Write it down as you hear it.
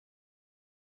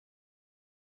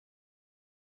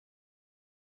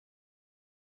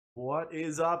What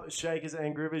is up, Shakers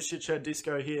and Groovers? Shit Show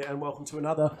Disco here, and welcome to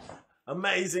another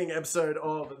amazing episode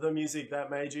of The Music That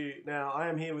Made You. Now, I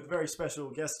am here with a very special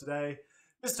guest today,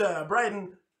 Mr.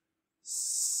 Braden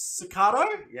Ceccato.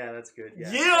 Yeah, that's good.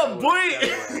 Yeah, boy!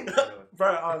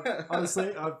 Bro, honestly,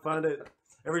 I find it,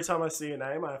 every time I see your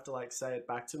name, I have to like say it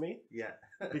back to me. Yeah.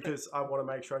 Because I want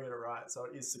to make sure I get it right. So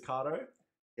it is Ceccato.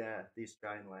 Yeah, the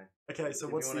Australian way. Okay, so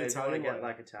If what's you the wanna, Italian if you way?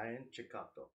 want to get like Italian,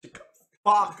 Ceccato.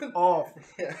 Fuck off.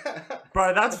 Yeah.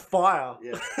 Bro, that's fire.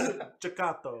 Yeah.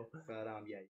 Ceccato. But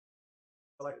yeah.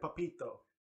 Like Papito.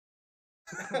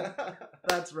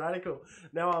 That's radical.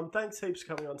 Now, thanks heaps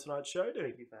for coming on tonight's show, dude.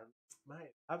 Thank you, fam.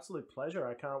 Mate, absolute pleasure.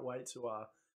 I can't wait to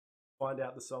find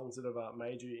out the songs that have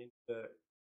made you into the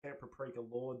Paprika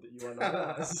Lord that you are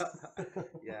known as.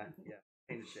 Yeah.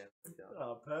 Keen to share.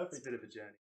 Oh, perfect. It's a bit of a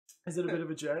journey. Is it a bit of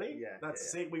a journey? Yeah.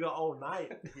 That's sick. We got all night.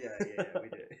 Yeah, we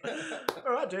do.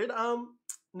 All right, dude.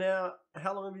 Now,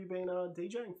 how long have you been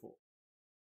DJing for?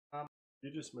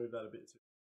 You just moved that a bit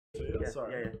too. Yeah,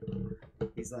 Sorry. Yeah.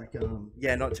 He's like,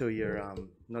 yeah, not till you're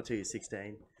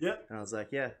 16. Yep. And I was like,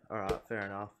 yeah, all right, fair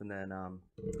enough. And then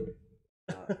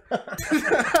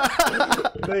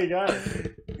there you go.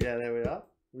 Yeah, there we are.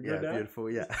 We good now? Beautiful.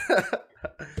 Yeah.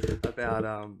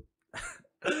 About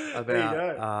there you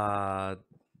go.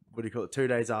 What do you call it? 2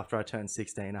 days after I turned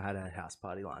 16, I had a house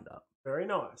party lined up. Very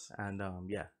nice. And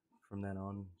yeah, from then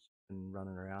on, been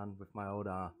running around with my old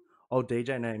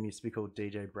DJ name used to be called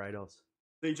DJ Brados.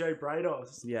 DJ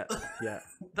Brados. Yeah.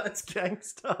 That's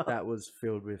gangster. That was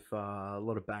filled with a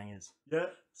lot of bangers. Yeah.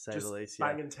 Say just the least.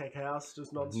 Banging tech house,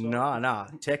 just non-stop. No.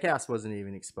 Tech house wasn't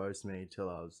even exposed to me until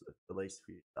I was released a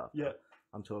few stuff. Yeah.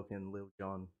 I'm talking Lil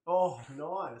Jon. Oh,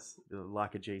 nice.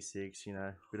 Like a G6, you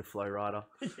know, bit of Flow Rider.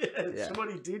 Yeah,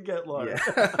 somebody did get low. Yeah.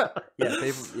 Yeah,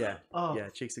 people, yeah. Oh. Yeah,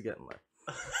 chicks are getting low.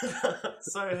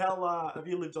 So how have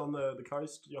you lived on the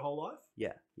coast your whole life?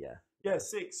 Yeah. Yeah,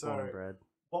 sick. So Born and bred.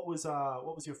 what was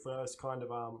your first kind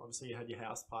of obviously you had your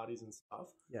house parties and stuff.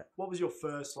 Yeah. What was your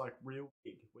first like real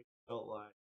gig where you felt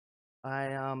like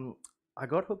I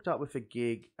got hooked up with a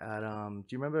gig at do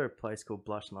you remember a place called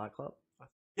Blush Nightclub?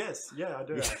 Yes, yeah, I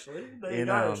do actually. There you In,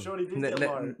 go. Shorty did get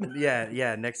low.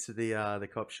 Yeah, next to the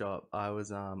cop shop. I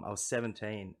was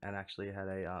 17 and actually had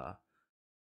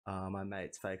my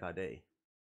mate's fake ID.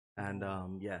 And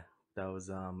yeah, that was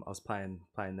I was playing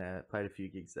there, played a few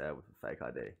gigs there with a fake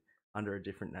ID under a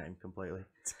different name completely.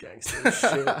 It's gangster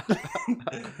shit.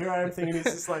 Here I am thinking he's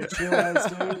just like chill ass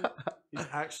dude. He's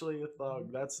actually a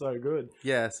thug. That's so good.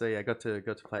 Yeah, so yeah, got to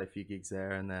play a few gigs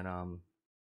there, and then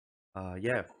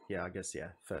yeah, I guess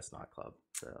first nightclub.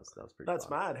 So that was pretty. That's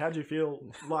fun. mad. How'd you feel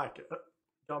like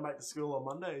going back to school on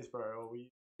Mondays, bro? Or were you...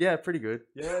 Yeah, pretty good.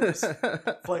 Yeah, just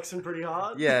flexing pretty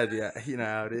hard. Yeah, you know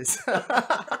how it is.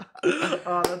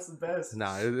 Oh, that's the best.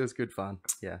 No, it was good fun.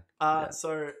 Yeah.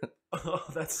 So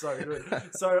that's so good.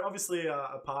 So obviously,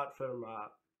 apart from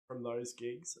those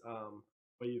gigs,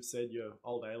 where you've said your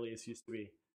old alias used to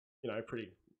be, you know,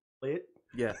 pretty lit.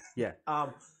 Yeah.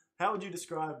 How would you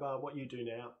describe what you do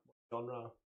now? What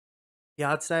genre?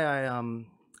 Yeah, I'd say I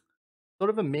sort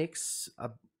of a mix,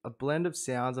 a blend of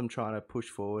sounds I'm trying to push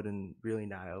forward and really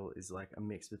nail is like a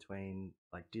mix between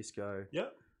like disco,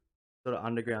 sort of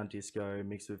underground disco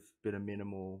mixed with a bit of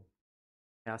minimal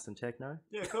house and techno.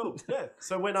 Yeah, cool. Yeah.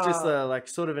 So when it's just like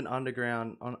sort of an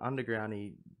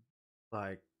undergroundy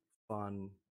like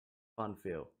fun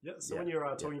feel. Yeah. So when you're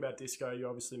talking about disco, you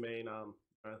obviously mean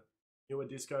newer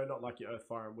disco, not like your Earth,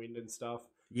 Fire and Wind and stuff.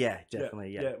 Yeah,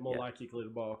 definitely. Yeah, more like your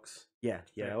Glitterbox. Yeah.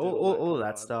 All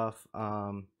that stuff.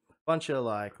 Bunch of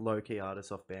like low key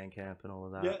artists off Bandcamp and all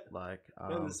of that. Yeah. Like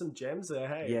there's some gems there.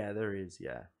 Hey. Yeah, there is.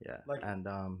 Yeah. Like, and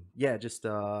just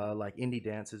like indie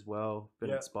dance as well.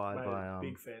 Been inspired by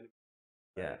big fan.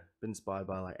 Yeah, been inspired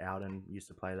by like Alden. Used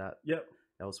to play that. Yep.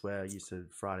 Elsewhere,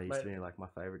 Friday used to be like my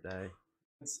favorite day.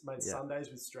 Mate, Sundays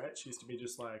with Stretch used to be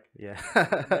just like man,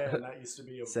 that used to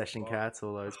be your Session Cats,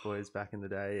 all those boys back in the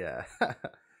day. Yeah.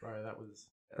 Bro, that was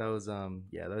those are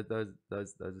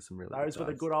some really those good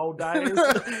were the good old days.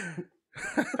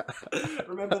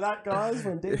 Remember that, guys,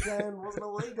 when DJing wasn't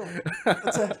illegal.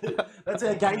 That's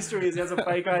how gangster he is. He has a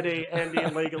fake ID and he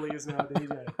illegally is now a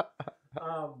DJ.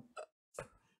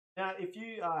 Now, if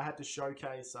you had to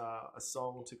showcase a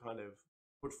song to kind of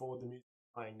put forward the music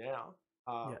playing now,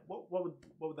 what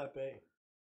would that be?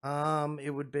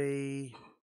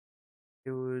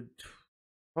 It would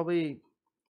probably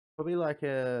like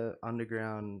a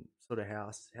underground sort of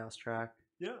house track.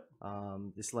 Yeah.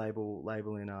 This label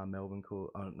in Melbourne called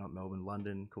not Melbourne,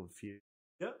 London, called Fuse.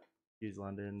 Yeah. Fuse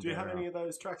London. Do you have any of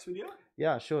those tracks with you?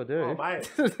 Yeah, I sure do. Oh, mate.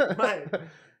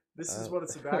 This is what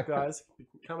it's about, guys.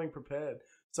 Coming prepared.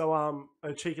 So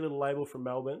a cheeky little label from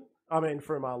Melbourne. I mean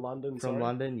from London. From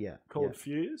London, yeah. Called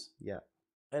Fuse. Yeah.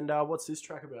 And what's this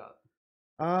track about?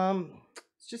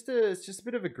 It's just a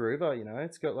bit of a groover, you know.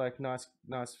 It's got like nice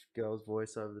girl's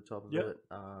voice over the top of it.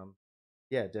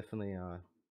 Yeah, definitely.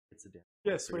 It's a damn.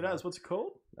 Yeah, sweet as. What's it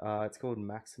called? It's called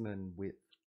Maximum Width.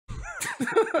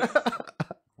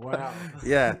 Wow.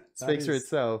 Yeah, speaks for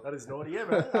itself. That is naughty. Yeah,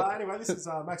 man. Anyway, this is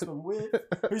Maximum Width.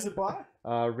 Who's it by?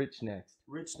 Rich Next.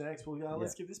 Rich Next. Well,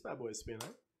 let's give this bad boy a spin, eh?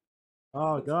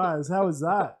 Oh, guys, how was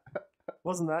that?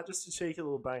 Wasn't that just a cheeky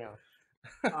little banger?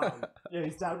 Yeah,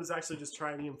 his dad was actually just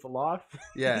training him for life.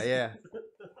 Yeah.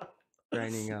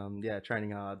 Training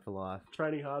hard for life.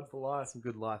 Training hard for life. Some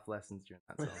good life lessons during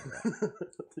that song.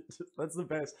 That's the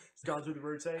best. Just going through the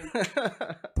routine.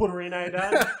 Put her in, eh,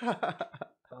 Dad?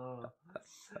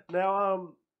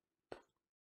 Now,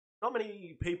 not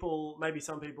many people, maybe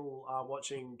some people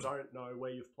watching don't know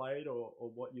where you've played or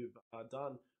what you've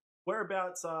done.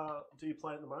 Whereabouts do you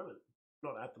play at the moment?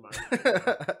 Not at the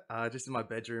moment. Just in my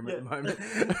bedroom at the moment.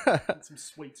 Some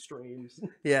sweet streams.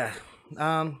 Yeah.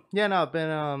 No, I've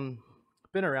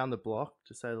been around the block,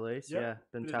 to say the least. Yeah.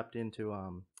 Been tapped into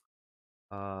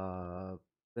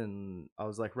then I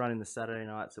was like running the Saturday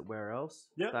nights at Where Else.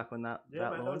 Yeah. Back when that mate,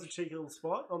 that was a cheeky little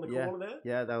spot on the corner there.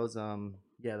 Yeah, that was that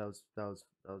was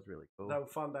really cool. They were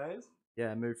fun days.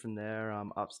 Yeah, I moved from there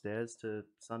upstairs to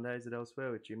Sundays at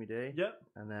Elsewhere with Jimmy D. Yep.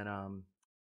 And then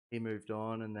he moved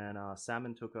on, and then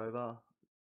Salmon took over.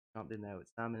 Jumped in there with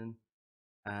Salmon,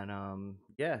 and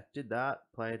did that.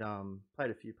 Played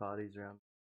a few parties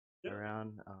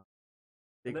around.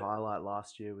 Big highlight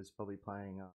last year was probably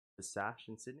playing the Sash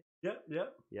in Sydney. Yeah,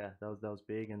 that was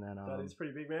big, and then that is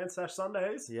pretty big, man. Sash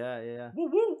Sundays. Yeah. Woo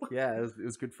woo. Yeah, it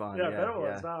was good fun. Yeah, it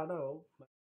was. No,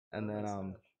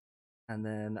 no. And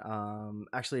then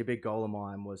actually a big goal of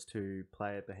mine was to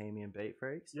play at Bohemian Beat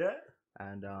Freaks. Yeah.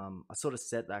 And I sort of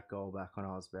set that goal back when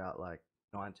I was about like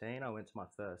 19. I went to my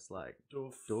first like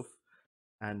doof.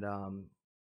 And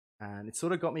it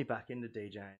sort of got me back into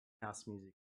DJing house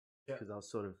music because I was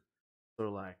sort of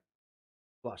like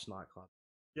Flush nightclub.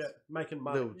 Yeah, making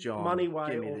money. Little John, money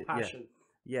way or passion.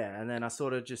 Yeah, and then I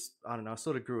sort of just, I don't know, I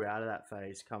sort of grew out of that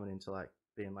phase coming into like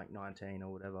being like 19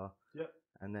 or whatever. Yep.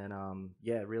 And then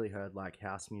really heard like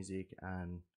house music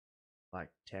and like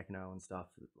techno and stuff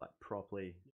like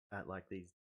properly at like these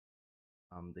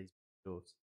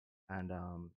doors. And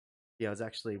I was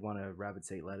actually one of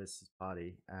Rabbit's Eat Lettuce's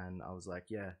party, and I was like,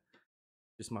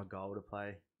 just my goal to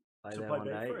play there one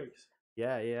day. Freaks.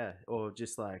 Yeah, or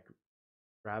just like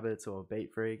Rabbits or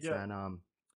Beat Freaks,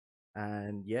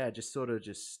 and just sort of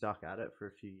just stuck at it for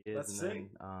a few years. That's and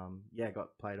sick. Then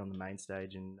got played on the main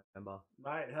stage in November.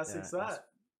 Mate, how sick's that?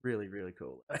 Really, really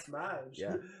cool. That's mad.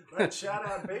 Yeah. Mate, shout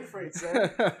out Beat Freaks,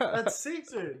 man. That's sick,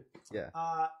 dude. Yeah.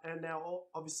 And now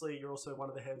obviously you're also one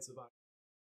of the heads of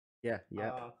Yeah.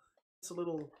 It's a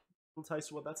little taste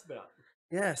of what that's about.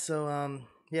 Yeah, so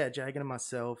Jagan and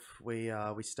myself, we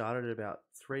started it about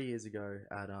 3 years ago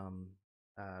at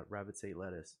Rabbits Eat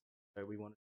Lettuce. So we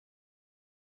want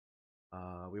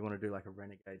to do like a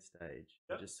renegade stage,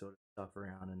 just sort of stuff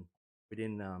around, and we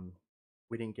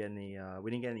didn't get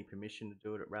any permission to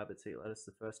do it at Rabbits Eat Lettuce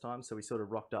the first time, so we sort of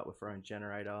rocked up with our own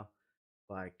generator.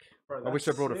 Like, bro, I wish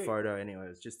I brought a photo. Anyway, it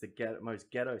was just the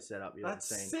most ghetto setup you've ever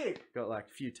seen. That's sick. Got like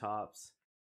a few tarps,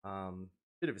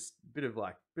 bit of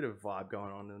vibe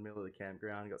going on in the middle of the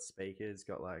campground. Got speakers,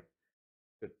 got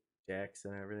decks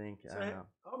and everything. So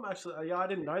I'm actually, I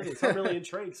didn't know this. I'm really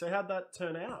intrigued. So how'd that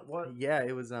turn out? What? Yeah,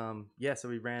 it was so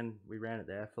we ran it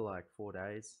there for like 4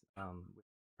 days, with the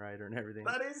generator and everything.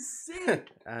 That is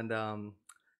sick. and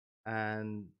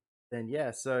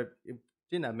then so it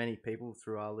didn't have many people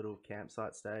through our little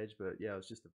campsite stage, but it was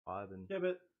just a vibe. And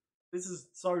but this is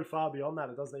so far beyond that,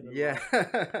 it doesn't even. Yeah.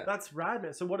 That's rad,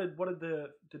 man. So did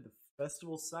the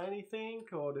festival say anything,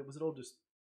 or was it all just?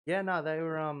 Yeah, no, they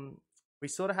were we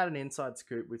sort of had an inside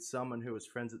scoop with someone who was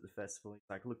friends at the festival. He's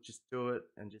like, look, just do it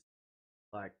and just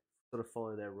like sort of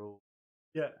follow their rules.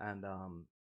 Yeah. And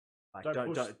like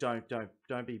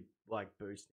don't be like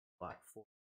boosting like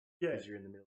because you're in the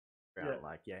middle of the ground.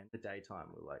 Like in the daytime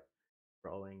we're like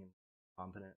rolling and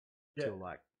pumping it till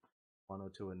like 1 or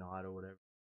 2 a night or whatever.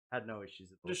 Had no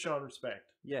issues at all. Just showing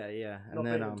respect. Yeah. And not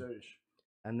then being a douche.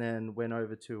 And then went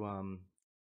over to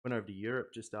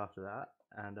Europe just after that,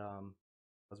 and I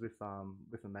was with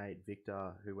a mate,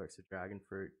 Victor, who works at Dragon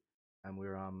Fruit, and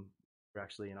we're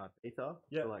actually in Ibiza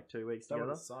for like 2 weeks together.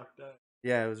 That would suck,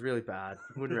 yeah, it was really bad.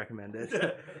 Wouldn't recommend it.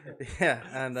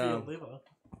 And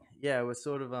we're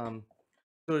sort of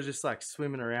just like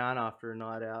swimming around after a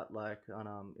night out, like on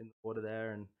in the water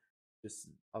there, and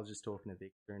I was just talking to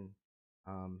Victor, and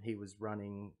He was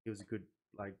running. He was a good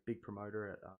like big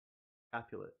promoter at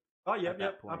Capulet. Oh yeah,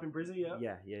 up in Brizzy,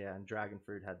 yeah. Yeah. And Dragon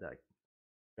Fruit had that.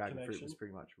 Dragon Connection. Fruit was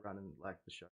pretty much running like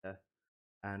the show there,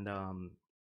 and I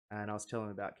was telling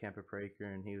him about Camp Paprika,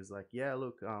 and he was like, "Yeah,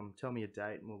 look, tell me a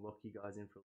date, and we'll lock you guys in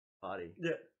for a party."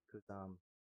 Yeah, because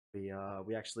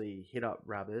we actually hit up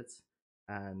Rabbits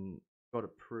and got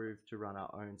approved to run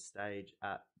our own stage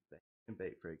at the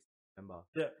Beat for December.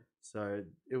 Yeah. So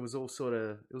it was all sort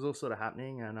of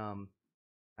happening, and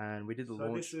we did the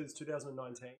launch. So this is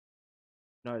 2019.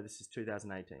 No, this is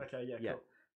 2018. Okay, yeah, yeah.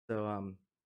 Cool.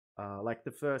 So like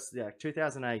the first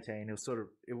 2018, it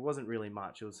wasn't really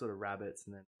much. It was sort of Rabbits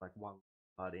and then like one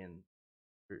party in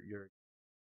Euro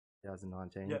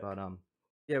 2019. Yeah. But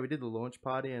we did the launch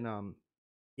party and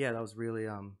that was really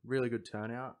really good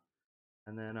turnout.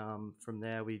 And then from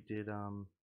there we did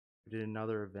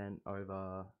another event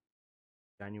over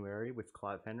January with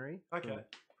Clive Henry. Okay.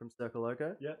 From Circle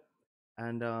Loco. Yeah.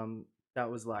 And that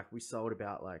was like we sold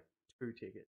about like 2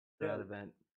 tickets for that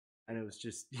event, and it was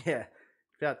just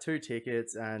about 2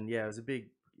 tickets, and it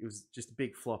was just a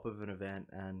big flop of an event,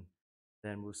 and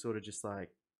then we were sort of just like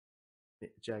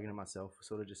Jagan and myself were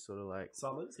sort of like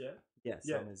Summers,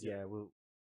 Summers, we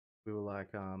were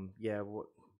like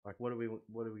what are we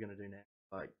gonna do now?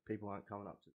 Like people aren't coming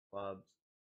up to the clubs,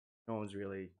 no one's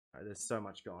really there's so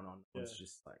much going on. It's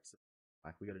just like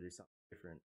we got to do something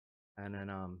different, and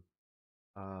then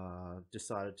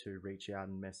decided to reach out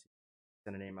and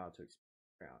send an email to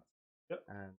Experience. Yep.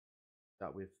 And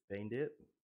that we've beened it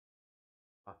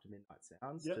after Midnight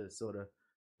Sounds yep. to sort of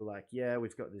like,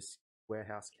 we've got this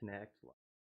warehouse connect. Like,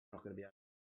 we're not going to be able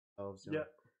to ourselves.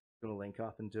 Going to link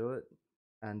up and do it.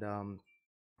 And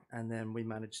then we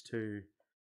managed to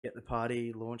get the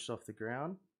party launched off the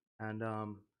ground. And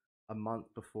a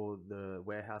month before the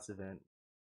warehouse event,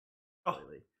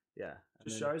 really. Yeah,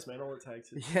 just shows, man. All it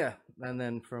takes is and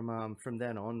then from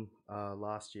then on,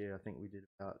 last year I think we did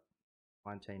about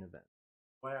 19 events.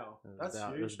 Wow, that's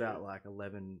huge. It was about like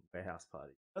 11 warehouse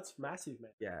parties. That's massive,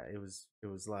 man. Yeah, it was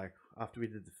like after we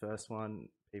did the first one,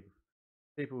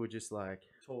 people were just like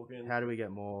talking. How do we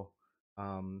get more?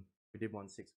 We did one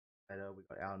 6 weeks later. We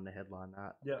got out on the headline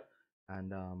that. Yeah,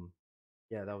 and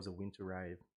that was a winter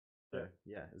rave. So,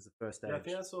 it was the first day. Yeah, I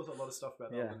think I saw a lot of stuff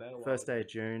about that. Yeah, first day of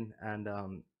June, and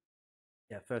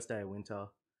first day of winter,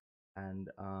 and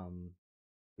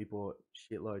we bought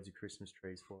shitloads of Christmas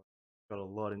trees for it. Got a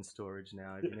lot in storage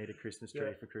now. If you need a Christmas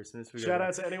tree for Christmas, shout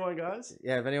out to anyone, guys.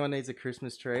 Yeah, if anyone needs a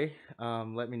Christmas tree,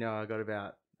 let me know. I got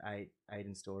about eight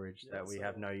in storage that we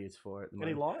have no use for at the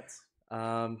moment. Any lights?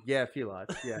 A few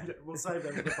lights. Yeah, we'll save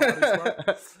them for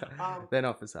the parties. They're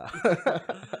not for sale.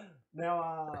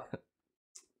 Now, you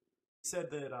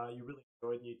said that you really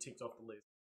enjoyed and you ticked off the list.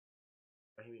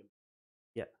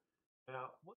 Yeah.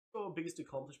 Now, what's your biggest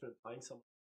accomplishment playing something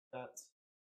like that?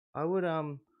 I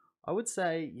would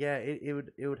say,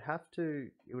 it would have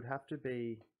to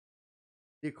be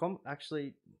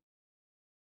actually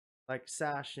like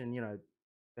Sash and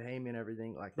Bohemian and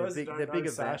everything, like they're big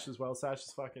events. Sash as well. Sash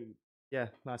is fucking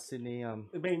nice. Sydney.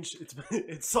 It means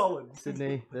it's solid.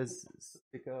 Sydney. There's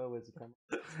sticker. Where's the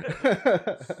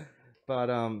camera?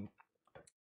 But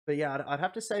I'd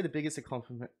have to say the biggest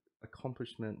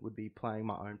accomplishment would be playing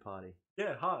my own party.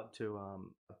 Yeah, hard to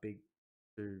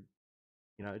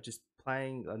just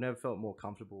playing. I never felt more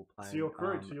comfortable playing. So your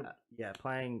crew,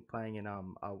 playing in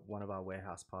one of our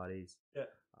warehouse parties. Yeah.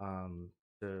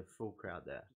 The full crowd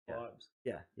there. Vibes.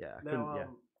 Yeah. Now,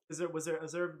 has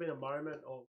there ever been a moment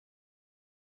of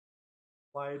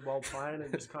played while playing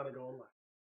and just kind of going like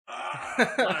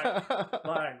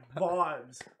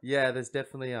vibes? Yeah, there's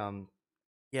definitely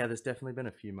been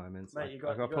a few moments. Mate,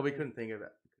 I probably couldn't think of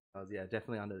it. I was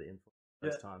definitely under the influence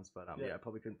those times, but I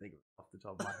probably couldn't think of it off the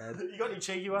top of my head. You got any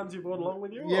cheeky ones you brought along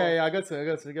with you? Yeah, I got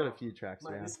a few tracks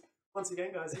around. Once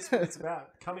again, guys, this is what it's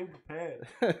about. Coming prepared.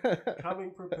 Coming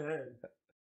prepared.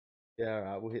 Yeah, all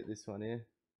right, we'll hit this one here.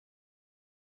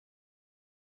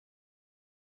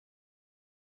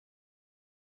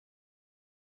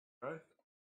 Bro.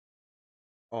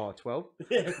 Oh, 12?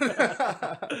 Yeah.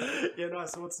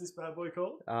 Nice. So what's this bad boy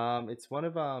called? It's one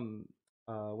of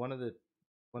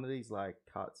these like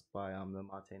cuts by the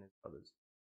Martinez brothers.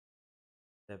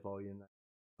 Their volume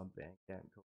on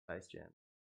Bandcamp called Space Jam.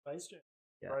 Space Jam.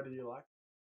 Yeah. Bro, do you like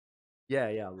it?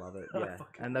 Yeah, I love it. Yeah,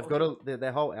 and they've got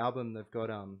their whole album. They've got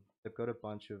a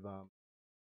bunch of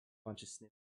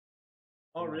snippets.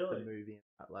 Oh, really? The movie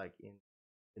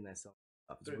in their song.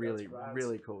 It's really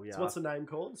cool. Yeah. So what's the name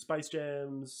called? Space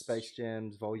Jams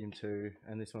Volume 2,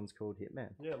 and this one's called Hitman.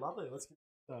 Yeah, lovely. Let's get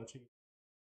check it.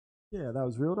 Yeah, that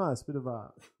was real nice. Bit of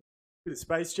Bit of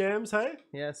Space Jams, hey?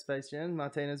 Yeah, Space Jam,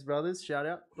 Martinez Brothers, shout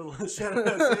out. Shout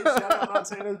out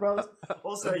Martinez Brothers.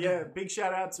 Also, yeah, big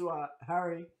shout out to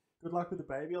Harry. Good luck with the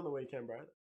baby on the weekend, bro.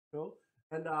 Cool.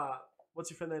 And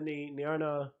what's your friend there,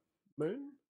 Neona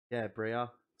Moon? Yeah, Bria.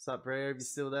 What's up, Bria? If you're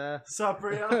still there. What's up,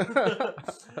 Bria?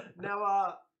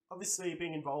 Now, obviously,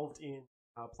 being involved in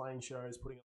playing shows,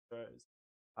 putting on shows,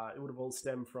 it would have all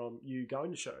stemmed from you going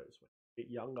to shows when you were a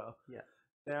bit younger. Yeah.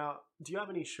 Now, do you have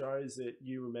any shows that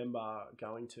you remember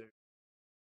going to?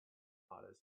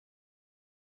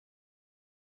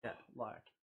 Yeah, like.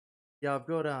 Yeah, I've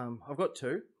got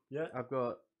two. Yeah. I've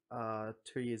got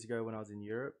 2 years ago when I was in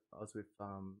Europe. I was with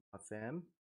my fam.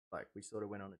 Like we sort of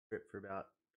went on a trip for about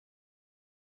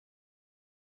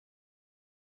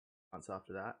months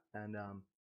after that, and we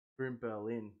were in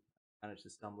Berlin. Managed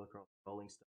to stumble across Rolling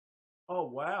Stones. Oh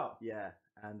wow! Yeah,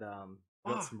 and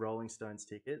got some Rolling Stones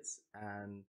tickets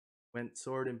and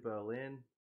saw it in Berlin,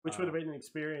 which would have been an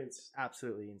experience.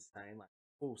 Absolutely insane, like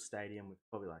full stadium with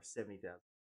probably like 70,000,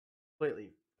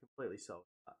 completely sold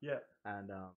out. Yeah, and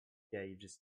yeah, you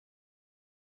just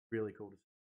really cool to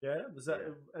see. Yeah, was that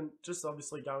and just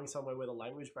obviously going somewhere where the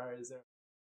language barrier is there.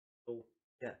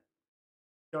 Yeah,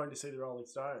 going to see the Rolling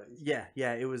Stones. Yeah,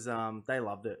 it was. They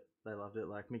loved it.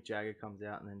 Like Mick Jagger comes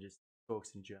out and then just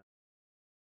talks in German.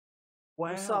 Wow.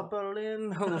 What's up,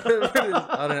 Berlin?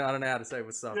 I don't know how to say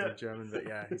what's up in German, but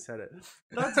yeah, he said it.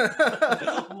 What's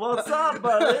up,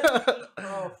 Berlin?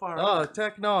 Oh, far Oh,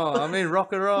 techno. I mean,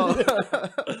 rock and roll.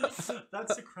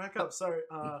 That's a crack up. So,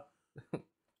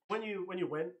 when you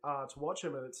went to watch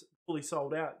him and it's fully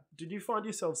sold out, did you find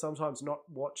yourself sometimes not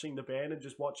watching the band and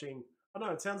just watching? I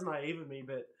know it sounds naive of me,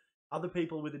 but other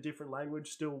people with a different language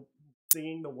still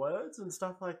singing the words and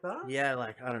stuff like that? Yeah,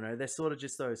 like, I don't know. They're sort of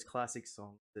just those classic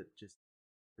songs that just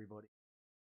everybody.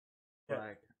 Yeah.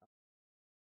 Like,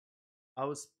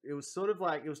 it was sort of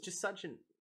like, it was just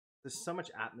there's so much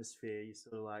atmosphere. You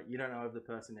sort of like, you don't know if the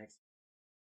person next to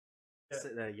you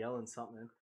sit there yelling something.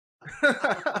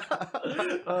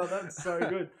 Oh, that's so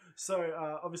good.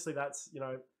 So, obviously that's,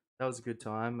 that was a good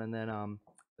time. And then,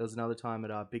 there was another time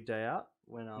at Big Day Out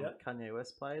when Kanye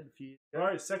West played a few years ago.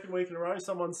 Right, second week in a row,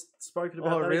 someone's spoken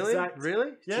about that really? exact...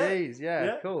 Really? Yeah. Jeez,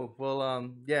 yeah, cool.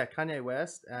 Well, yeah, Kanye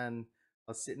West, and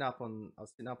I was sitting up on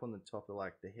the top of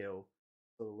like the hill,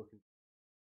 sort of looking.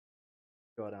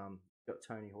 Got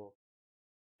Tony Hawk.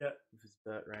 Yeah. With his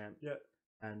vert ramp. Yeah.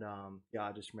 And yeah,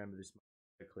 I just remember this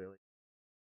so clearly.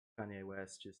 Kanye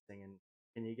West just singing,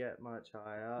 "Can you get much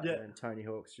higher?" Yeah. And then Tony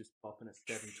Hawk's just popping a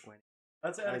 720.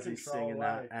 That's out of control. Singing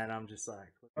that, and I'm just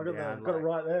like, got it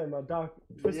right there in my dark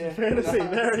twisted fantasy.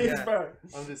 There it is, bro.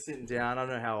 I'm just sitting down. I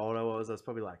don't know how old I was. I was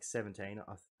probably like 17.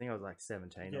 I think I was like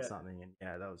 17 or something. And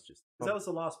yeah, that was just. That was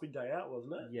the last Big Day Out,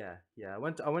 wasn't it? Yeah. I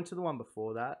went to the one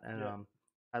before that, and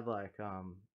had like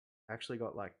actually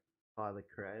got like Tyler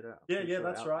Creator. Yeah,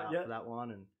 that's right. Yeah, that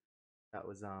one, and that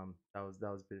was a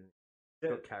bit.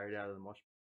 Got carried out of the mosh.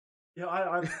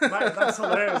 Yeah, mate, that's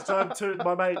hilarious. To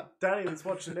my mate Danny that's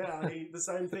watching now, the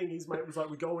same thing. His mate was like,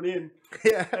 "We're going in."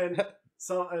 Yeah. And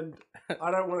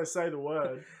I don't want to say the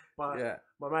word, but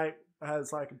my mate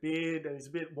has like a beard and he's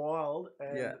a bit wild.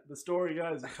 And the story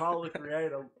goes, Tyler the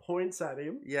Creator points at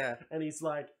him. Yeah. And he's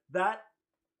like, "That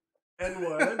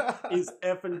N-word is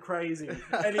effing crazy."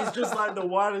 And he's just like the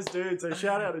whitest dude. So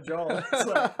shout out to Joel.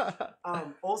 So,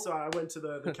 also, I went to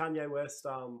the Kanye West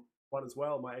one as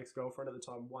well. My ex-girlfriend at the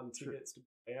time won tickets to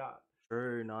be out.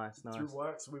 True, nice. Through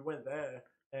work, so we went there,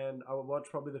 and I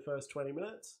watched probably the first 20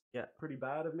 minutes. Yeah, pretty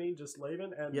bad of me just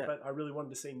leaving, but I really wanted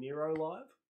to see Nero live.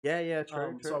 Yeah,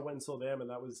 true. So I went and saw them, and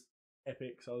that was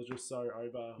epic. So I was just so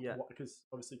over. Yeah, because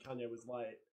obviously Kanye was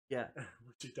late. Yeah,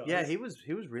 which he does. Yeah, he was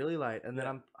really late, and then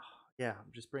I'm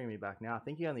just bringing me back now. I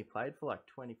think he only played for like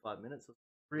 25 minutes.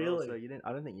 Really? So you didn't.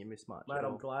 I don't think you missed much. Mate,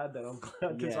 I'm glad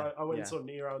because I went and saw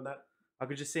Nero, and that. I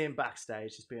could just see him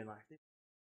backstage, just being like,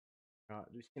 right,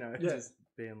 just just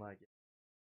being like,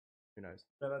 who knows?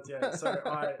 No,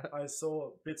 so I saw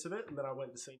bits of it, and then I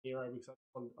went to see Nero because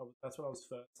that's when I was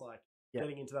first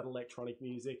getting into that electronic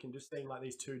music and just seeing like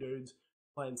these two dudes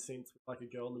playing synths with like a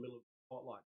girl in the middle of the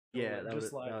spotlight. Yeah, that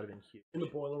would have been huge. In the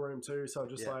boiler room too. So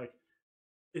just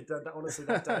honestly,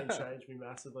 that day changed me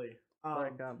massively.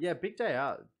 Big Day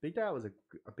Out. Big Day Out was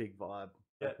a big vibe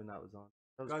when that was on.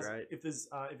 That was great. If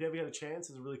you ever get a chance,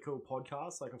 there's a really cool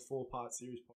podcast, like a 4-part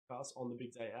series podcast on the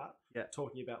Big Day Out,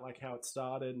 talking about like how it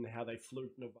started and how they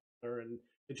fluked Nirvana and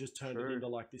it just turned it into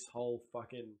like this whole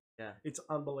fucking it's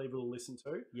unbelievable to listen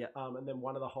to. And then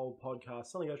one of the whole podcasts,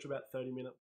 something goes to about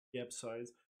 30-minute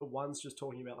episodes, but one's just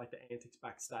talking about like the antics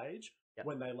backstage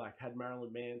when they like had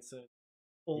Marilyn Manson,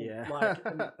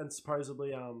 and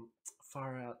supposedly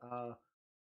far out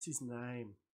what's his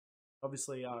name?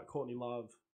 Obviously, Courtney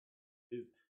Love with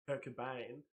Kurt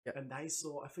Cobain, and they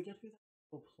saw, I forget who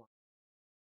that play.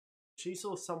 She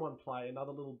saw someone play,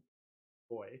 another little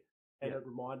boy, and it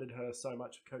reminded her so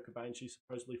much of Kurt Cobain. She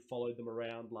supposedly followed them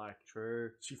around, like,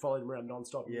 she followed them around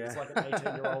nonstop. Yeah. It's like an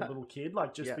 18-year-old little kid,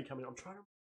 like, just becoming, I'm trying to remember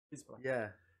this, but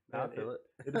I feel it.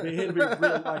 It'd be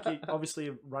real, like, obviously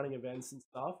running events and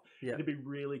stuff. Yeah. It'd be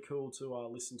really cool to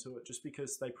listen to it, just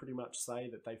because they pretty much say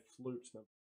that they fluked them,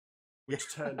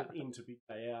 which turned it into Big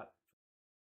Day Out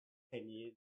for 10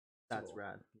 years. That's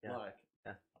rad. Yeah. Like,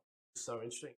 so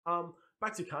interesting.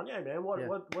 Back to Kanye, man.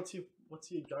 What's your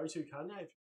go-to Kanye?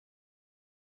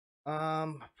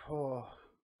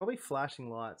 Probably Flashing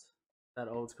Lights. That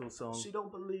old school song. She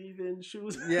don't believe in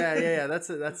shoes. Yeah. That's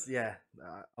I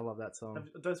love that song.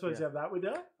 Don't suppose you have that with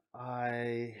you?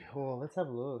 Let's have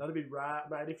a look. That'd be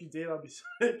rad, mate. If you did, I'd be.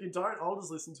 If you don't, I'll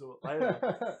just listen to it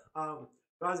later.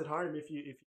 Guys at home, if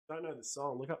you don't know the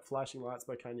song, look up "Flashing Lights"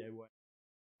 by Kanye West.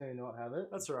 Do you not have it?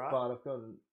 That's all right. But I've got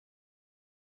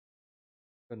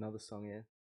another song here.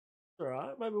 All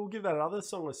right, maybe we'll give that other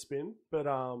song a spin. But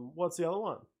what's the other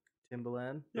one?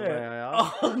 Timberland. Yeah. The Way I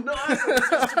Are. Oh, nice.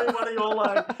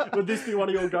 Would this be one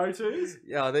of your go-tos?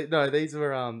 Yeah. These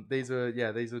were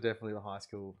definitely the high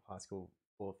school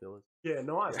floor fillers. Yeah,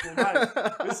 nice. Well, mate,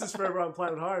 this is for everyone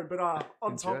playing at home. But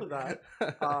on top of that,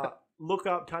 look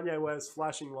up Kanye West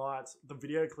 "Flashing Lights." The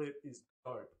video clip is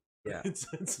dope. Yeah. It's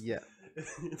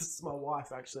my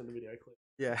wife actually in the video clip.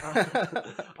 Yeah.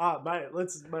 Mate,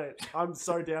 I'm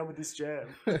so down with this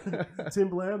jam.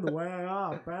 Timberland, The Way I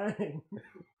Are, bang.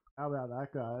 How about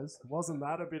that, guys? Wasn't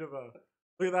that a bit of a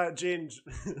look at that, Ginge?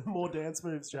 More dance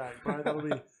moves, Jack. Bro, that'll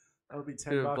be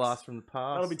 $10. Blast from the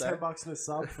past. That'll be $10 in a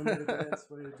sub for me to dance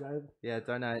for you, Jade. Yeah,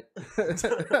 donate.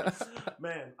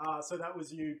 Man, so that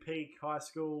was you, peak high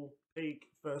school,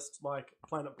 peak first like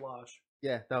Planet Blush.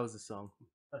 Yeah, that was the song.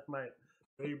 Mate,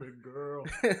 baby girl.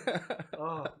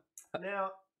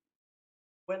 Now,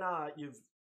 when you've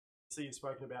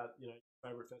spoken about your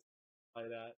favorite festivals like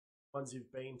that, ones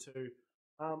you've been to.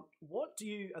 What do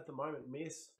you at the moment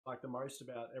miss like the most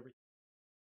about everything?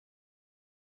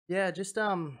 Yeah, just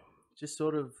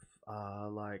sort of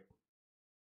like.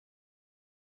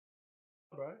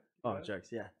 Bro. Oh,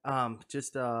 jokes. Yeah.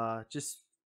 Just the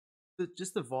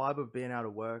vibe of being able to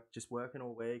work, just working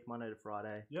all week, Monday to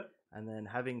Friday. Yep. And then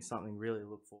having something really to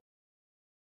look for,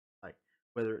 like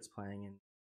whether it's playing in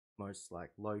most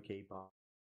like low key bar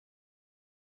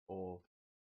or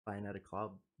playing at a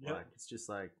club. Yep. Like it's just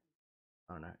like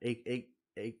I don't know,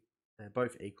 they're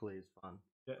both equally as fun.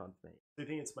 Yep. Fun for me. Do you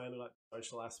think it's mainly like the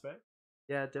social aspect?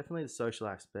 Yeah, definitely the social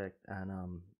aspect,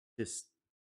 and just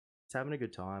having a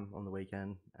good time on the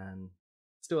weekend, and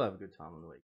still have a good time on the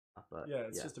weekend. But yeah,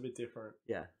 it's just a bit different.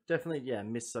 Yeah, definitely. Yeah,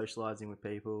 miss socializing with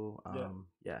people.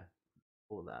 Yeah,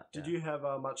 all of that. Did you have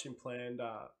much in planned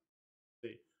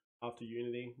after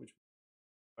uni, which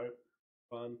was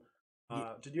fun?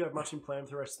 Did you have much in plan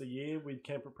for the rest of the year with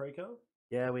Camp Paprika?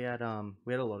 Yeah, we had a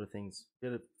lot of things. We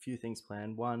had a few things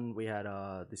planned. One, we had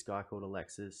this guy called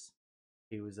Alexis.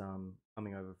 He was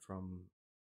coming over from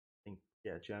I think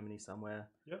Germany somewhere.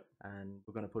 Yep. And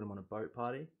we're gonna put him on a boat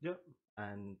party. Yep.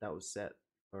 And that was set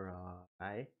for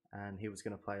May, and he was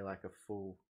gonna play like a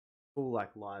full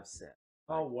like live set.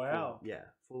 Like, oh wow!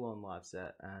 Full on live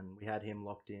set, and we had him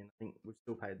locked in. I think we've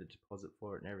still paid the deposit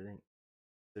for it and everything.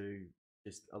 To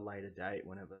just a later date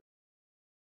whenever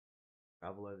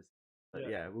travel overseas. But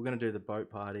yeah, we're gonna do the boat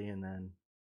party, and then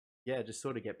just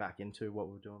sort of get back into what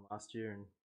we were doing last year, and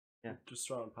just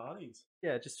throwing parties.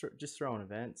 Yeah, just throwing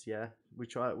events. Yeah, we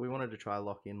wanted to try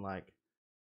lock in like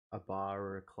a bar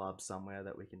or a club somewhere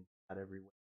that we can at every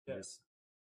week. Yeah. Just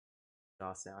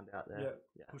our sound out there.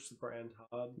 Yeah. Push the brand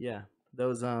hard. Yeah. There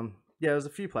was there was a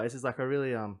few places like I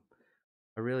really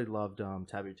loved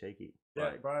Taboo Tiki. Yeah,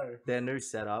 like, bro. Their new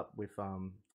setup with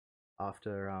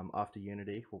after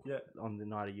Unity, on the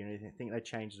night of Unity, I think they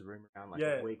changed the room around like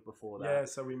a week before that. Yeah,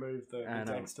 so we moved the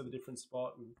decks to the different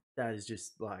spot, and that is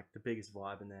just like the biggest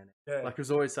vibe in there. Yeah, like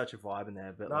there's always such a vibe in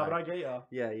there, but but I get ya.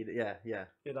 Yeah. It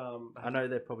I know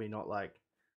they're probably not like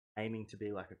aiming to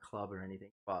be like a club or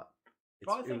anything, but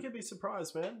I think you'd be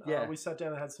surprised, man. Yeah, we sat down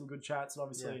and had some good chats, and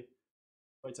obviously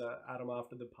went to Adam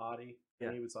after the party,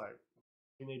 and he was like,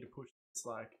 "You need to push this."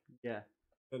 Like, it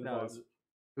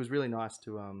was really nice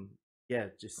to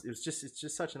it's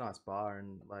just such a nice bar,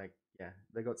 and like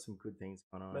they got some good things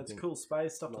going on. It's cool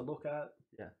space, stuff to look at.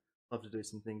 Yeah, love to do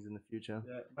some things in the future.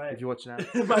 Yeah, mate. If you're watching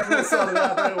that, mate, we'll sort it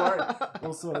out. Don't worry,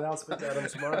 we'll sort it out. I'll speak to Adam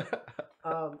tomorrow.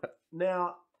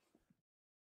 Now,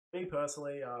 me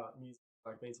personally, music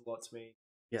like means a lot to me.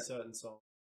 Yeah. Certain song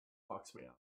fucks me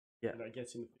up. Yeah. You know,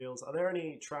 gets you in the feels. Are there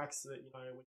any tracks that, you know,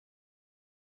 when you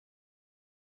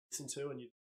listen to and you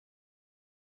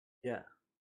Yeah.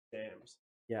 jams?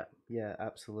 Yeah,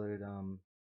 absolute.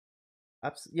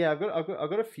 Yeah, I've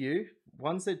got a few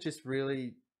ones that just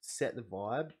really set the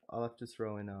vibe. I'll have to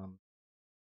throw in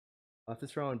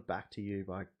 "Back to You"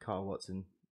 by Carl Watson.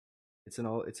 It's an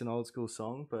old school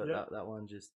song, but Yeah. that one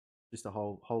just a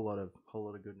whole lot of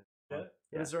goodness. Yeah. Yeah.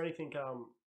 And is there anything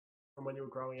from when you were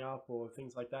growing up or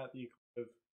things like that that you kind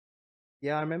of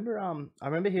Yeah, I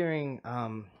remember hearing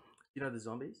you know the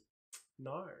Zombies,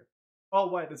 know? Oh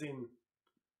wait, as in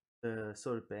the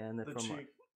sort of band. They're the from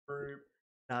chick group.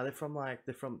 no, they're from I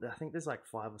think there's like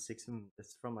 5 or 6 of them.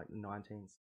 It's from like the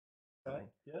 19s. Okay.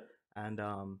 Yeah. And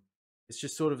it's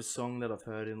just sort of a song that I've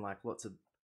heard in like lots of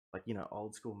like, you know,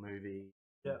 old school movie.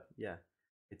 Yeah.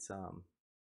 It's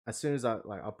as soon as I'll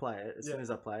play it. As Yeah. soon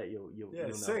as I play it, you'll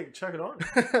know. Sick. Check it on.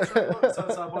 Check it on. So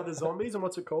it's by the Zombies, and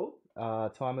what's it called?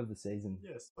 Time of the Season.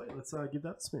 Yes. Wait, let's give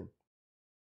that a spin.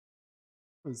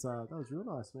 That was real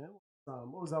nice, man.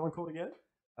 What was that one called again?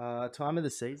 Time of the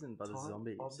Season by the Time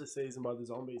Zombies. of the Season by the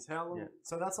Zombies. How long? Yeah.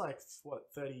 So that's like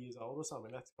what, 30 years old or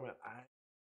something. That's come out.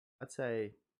 I'd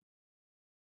say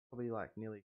probably like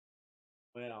nearly.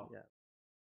 Wow. Yeah.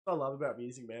 What I love about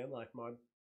music, man. Like my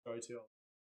go-to is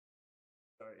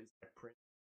like Prince.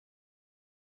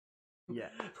 Yeah.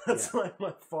 That's like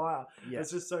my fire. Yeah.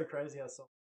 It's just so crazy how song.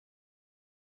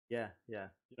 Yeah. You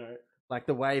know. Like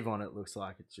the wave on it looks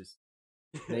like it just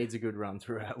needs a good run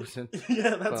through Elton.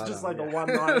 Yeah, that's just like a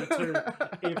 192,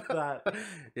 if that.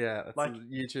 Yeah, that's like a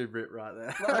YouTube rip right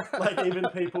there. like even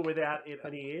people without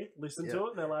an ear listen to it,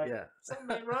 and they're like, yeah,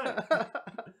 something ain't right.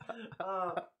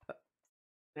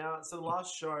 Now, so the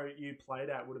last show you played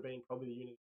at would have been probably the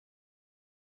Unity.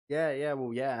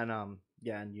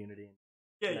 And Unity.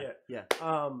 Yeah.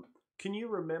 Can you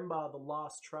remember the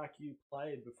last track you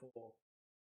played before?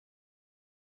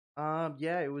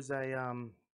 It was a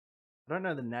I don't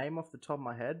know the name off the top of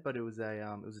my head, but it was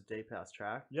a deep house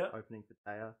track. Yeah. Opening for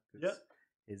Taya. Yeah.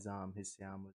 His sound was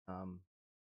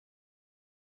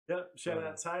Yeah. Shout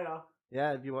out Taya.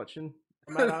 Yeah, if you're watching.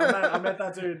 I met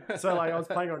that dude. So like I was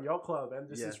playing on Yacht Club and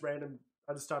just this random.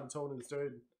 I just started talking to this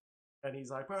dude, and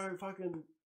he's like, "Bro, fucking."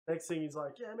 Next thing he's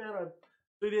like, "Yeah, man, I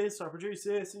do this, I produce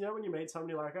this." And, you know, when you meet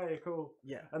somebody, you're like, "Oh, yeah, cool."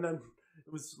 Yeah. And then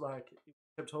it was like he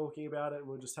kept talking about it, and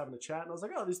we were just having a chat, and I was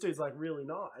like, "Oh, this dude's like really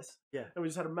nice." Yeah. And we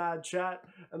just had a mad chat,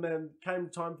 and then came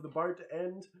time for the boat to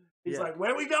end. He's Yeah. like,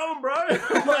 "Where we going, bro?"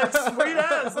 I'm like, "Sweet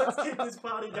ass, let's keep this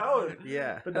party going."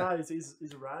 Yeah. But no, he's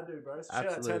a rad dude, bro. So shout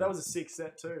out to him. That was a sick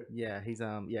set too. Yeah, he's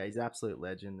an absolute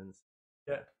legend and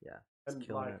and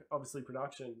like obviously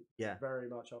production. Very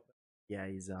much up there. Yeah,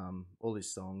 he's all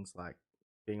his songs like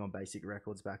being on Basic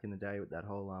Records back in the day with that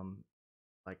whole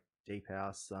like deep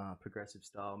house progressive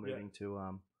style, moving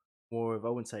to more of, I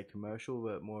wouldn't say commercial,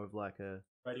 but more of like a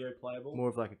radio playable, more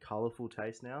of like a colorful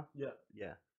taste now.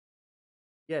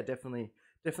 Definitely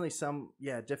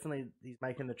he's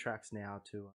making the tracks now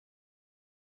to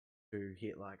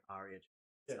hit like aria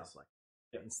stuff like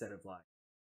instead of like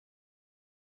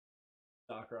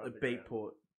darker the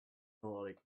Beatport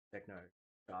melodic techno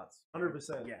charts.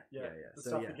 100%. Yeah. The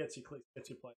stuff that gets you clicks, gets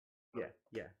you play.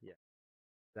 Yeah.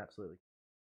 Absolutely.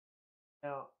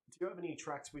 Now, do you have any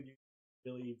tracks with you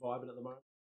really vibing at the moment?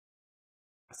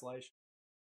 Isolation.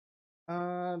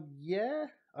 Yeah,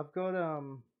 I've got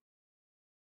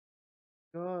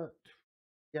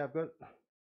I've got.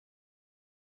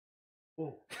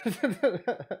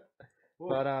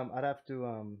 But I'd have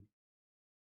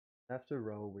to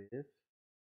roll with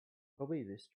probably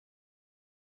this.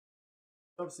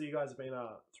 Obviously, you guys have been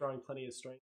throwing plenty of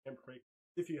streams.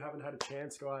 If you haven't had a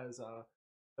chance, guys,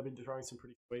 I've been throwing some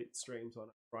pretty sweet streams on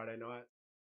a Friday night.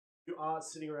 If you are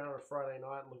sitting around on a Friday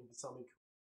night looking for something cool,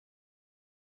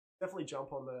 definitely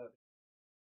jump on the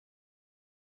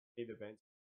event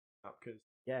up because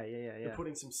they're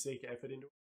putting some sick effort into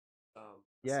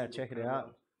it. Check it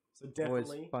out. So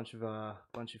definitely always bunch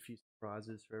of few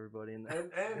surprises for everybody in there.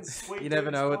 And sweet. you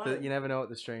never know what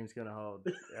the stream's gonna hold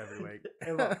every week.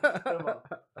 ever.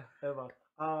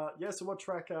 So what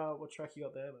track you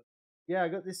got there, man? Yeah, I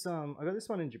got this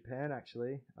one in Japan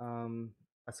actually.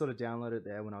 I sort of downloaded it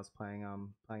there when I was playing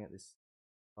at this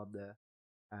club there,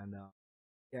 and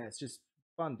it's just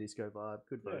fun disco vibe,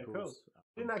 good vocals. Yeah, cool.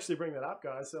 Didn't actually bring that up,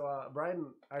 guys. So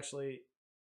Braden actually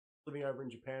living over in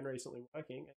Japan recently,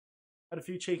 working, had a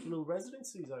few cheeky little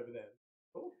residencies over there.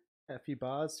 Cool. Yeah, a few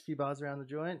bars around the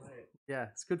joint. Right. Yeah,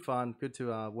 it's good fun. Good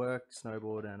to work,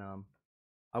 snowboard, and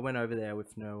I went over there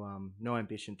with no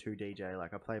ambition to DJ.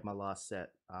 Like I played my last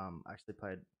set. Actually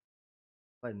played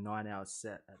a 9-hour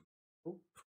set at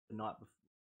the night before,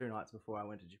 2 nights before I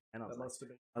went to Japan. That must have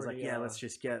been. I was like, yeah, let's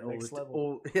just get next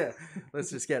level.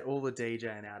 let's just get all the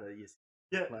DJing out of you.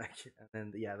 Yeah. Like,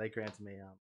 and then they granted me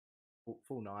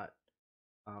full night,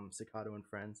 Seccato and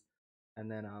friends,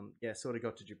 and then sort of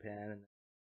got to Japan and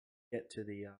get to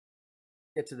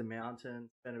the mountain.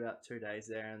 Spent about 2 days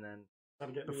there, and then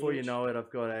before you know it,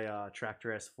 I've got a Tractor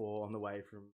S4 on the way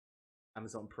from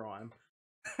Amazon Prime.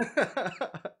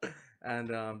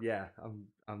 And I'm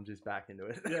just back into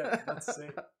it. Yeah, that's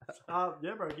sick.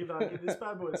 Yeah, bro, give this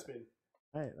bad boy a spin.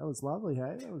 Hey, that was lovely.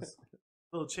 Hey, that was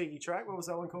a little cheeky track. What was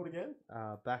that one called again?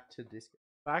 Back to Disco.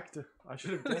 Back to. I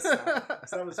should have guessed that.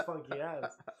 That was funky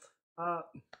as.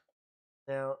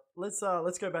 Now let's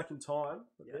go back in time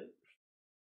a bit.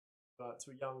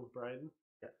 To a young Braden.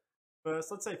 Yeah.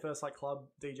 First, let's say like club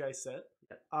DJ set.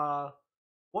 Yeah.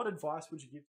 What advice would you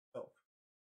give yourself?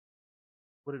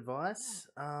 What advice?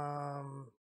 I'd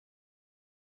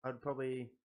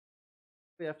probably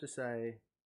have to say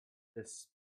just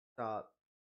start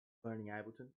learning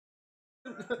Ableton.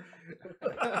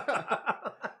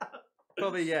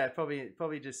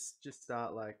 Probably just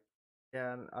start like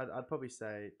I'd probably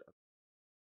say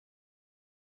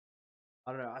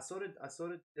I don't know. I sort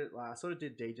of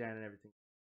did DJing and everything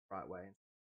the right way.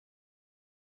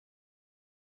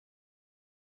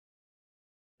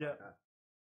 Yeah.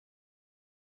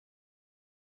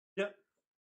 Yep.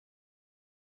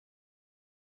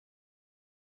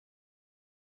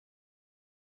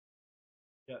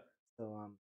 Yeah.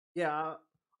 So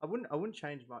I wouldn't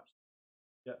change much.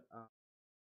 Yeah.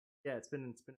 It's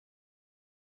been.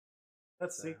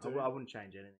 That's sick, dude. I wouldn't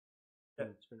change anything. Yeah.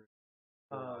 It's been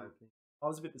I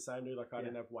was a bit the same, dude. Like I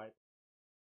didn't have weight,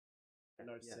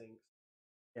 no syncs,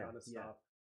 kind of stuff.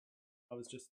 I was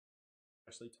just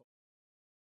actually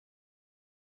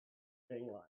being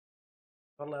like,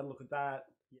 not allowed to look at that.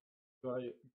 Go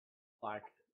like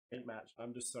beat match.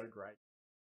 I'm just so great.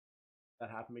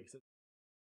 That happened because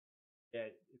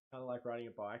it's kind of like riding a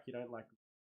bike. You don't like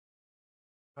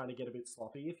kind of get a bit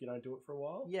sloppy if you don't do it for a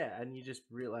while. Yeah, and you just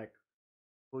really like,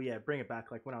 bring it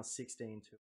back. Like when I was 16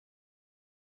 to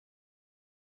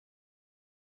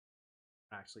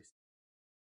actually,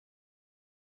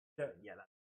 that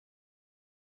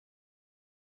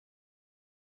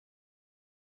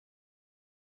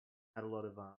had a lot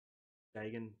of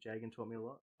Jagan taught me a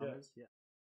lot. Summers,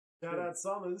 Shout out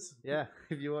Summers. Yeah,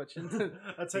 if you're watching.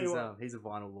 I tell you what, he's a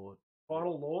vinyl lord.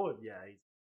 Vinyl lord. Yeah, he's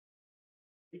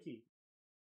picky.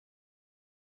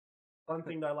 One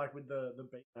thing they like with the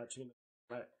beat matching,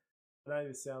 like, I know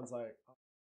this sounds like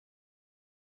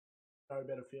no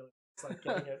better feeling. It's like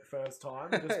getting it first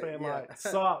time, just being like,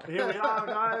 "Sup, here we are,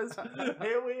 guys.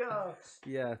 Here we are."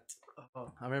 Yeah, I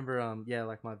remember.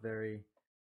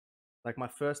 My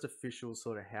first official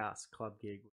sort of house club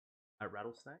gig at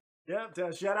Rattlesnake. Yeah,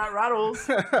 shout out Rattles.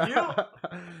 Yeah.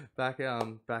 Back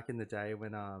in the day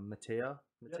when Mattia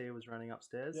was running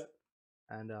upstairs,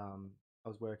 and I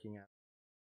was working at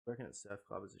Surf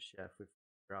Club as a chef with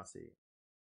Grassy.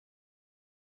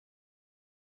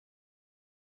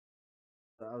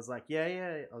 So I was like,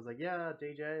 I was like,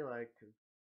 DJ, like,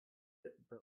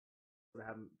 but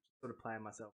sort of playing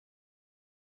myself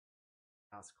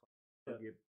house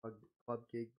club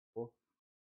gig before.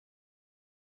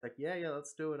 Like,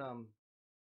 let's do it.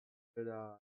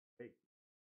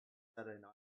 Saturday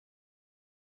night.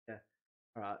 Yeah,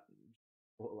 all right.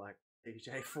 Bought like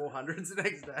DJ 400s the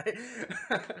next day.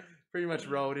 Pretty much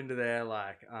rolled into there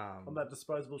like on that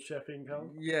disposable chef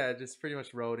income. Yeah, just pretty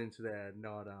much rolled into there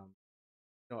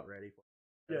not ready for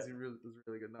it. It was a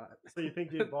really good night. So you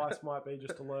think the advice might be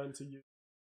just to learn to use?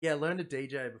 Yeah, learn to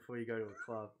DJ before you go to a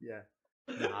club. Yeah.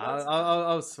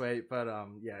 I was sweet, but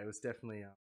it was definitely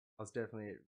I was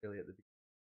definitely really at the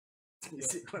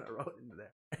beginning when I rolled into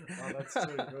there. Oh, that's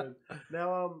too good.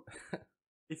 Now,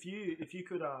 if you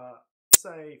could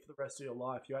say for the rest of your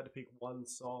life you had to pick one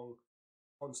song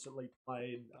constantly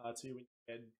played to you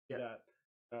in your head,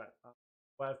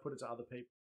 way I've put it to other people,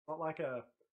 not like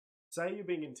say you're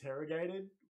being interrogated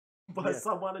by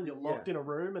someone and you're locked in a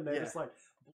room and they're just like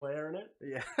blaring it.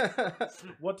 Yeah.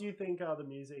 What do you think the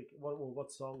music?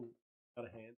 What song out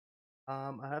of hand?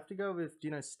 I have to go with. Do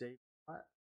you know Steve? I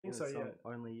think so. Yeah.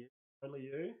 Only You. Only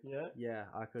You. Yeah. Yeah,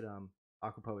 I could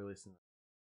probably listen.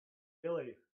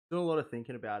 Really. Doing a lot of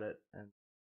thinking about it and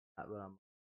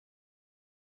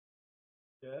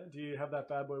yeah. Do you have that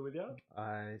bad boy with you?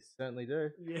 I certainly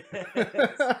do. Yes.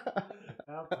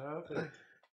 How perfect.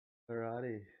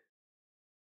 Alrighty.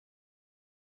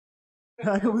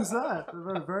 How good was that?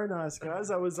 Very, very nice, guys.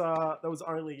 That was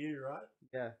Only You, right?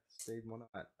 Yeah, Steve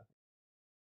Monite.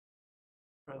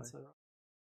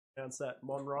 pronounce that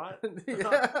Mon right.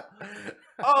 Yeah.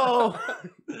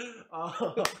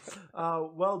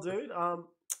 Well, dude.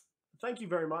 Thank you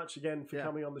very much again for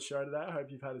coming on the show today. I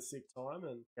hope you've had a sick time,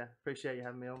 and appreciate you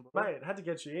having me on board. Mate, had to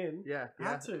get you in. Yeah.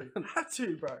 Had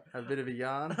to, bro. Have a bit of a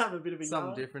yarn. Have a bit of a Something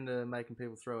yarn. different to making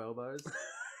people throw elbows.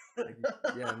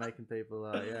 Making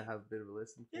people have a bit of a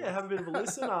listen. Yeah, have a bit of a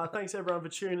listen. Thanks everyone for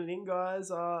tuning in, guys.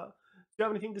 Do you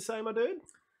have anything to say, my dude?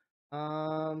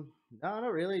 No,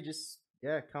 not really. Just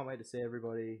can't wait to see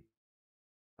everybody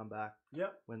come back.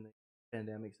 Yep. When the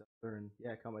pandemic's over, and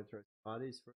can't wait to throw some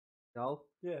parties for y'all.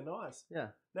 Yeah, nice. Yeah.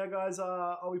 Now, guys,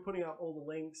 I'll be putting up all the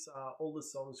links, all the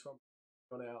songs from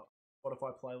on our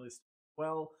Spotify playlist as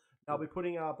well. I'll be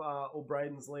putting up all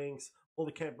Braden's links, all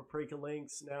the Camp Paprika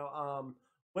links. Now,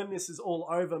 when this is all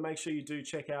over, make sure you do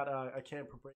check out a Camp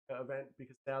Paprika event,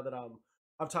 because now that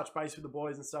I've touched base with the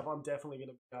boys and stuff, I'm definitely going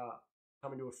to be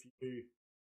coming to a few.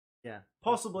 Yeah,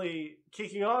 possibly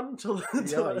kicking on till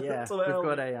we've got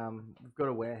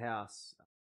a warehouse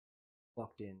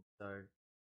locked in, so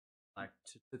like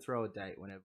to throw a date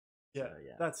whenever. Yeah,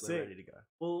 so, that's we're it. Ready to go.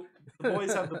 Well, the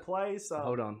boys have the place.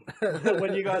 Hold on.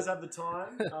 When you guys have the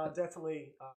time,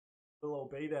 definitely we'll all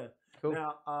be there. Cool.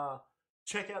 Now,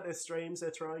 check out their streams they're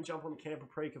throwing. Jump on the Camp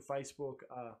Paprika Facebook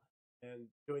and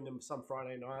doing them some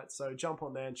Friday night. So jump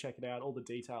on there and check it out. All the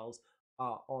details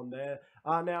are on there.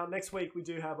 Now, next week we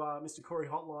do have Mr. Corey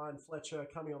Hotline Fletcher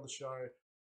coming on the show,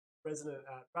 resident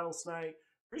at Rattlesnake.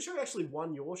 Pretty sure he actually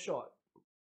won your shot.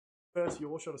 First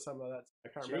your shot or something like that. I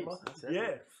can't remember.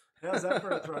 Yeah. How's that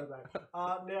for a throwback?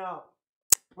 Now,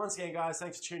 once again, guys,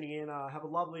 thanks for tuning in. Have a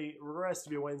lovely rest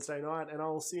of your Wednesday night, and I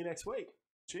will see you next week.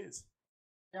 Cheers.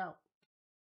 Ciao.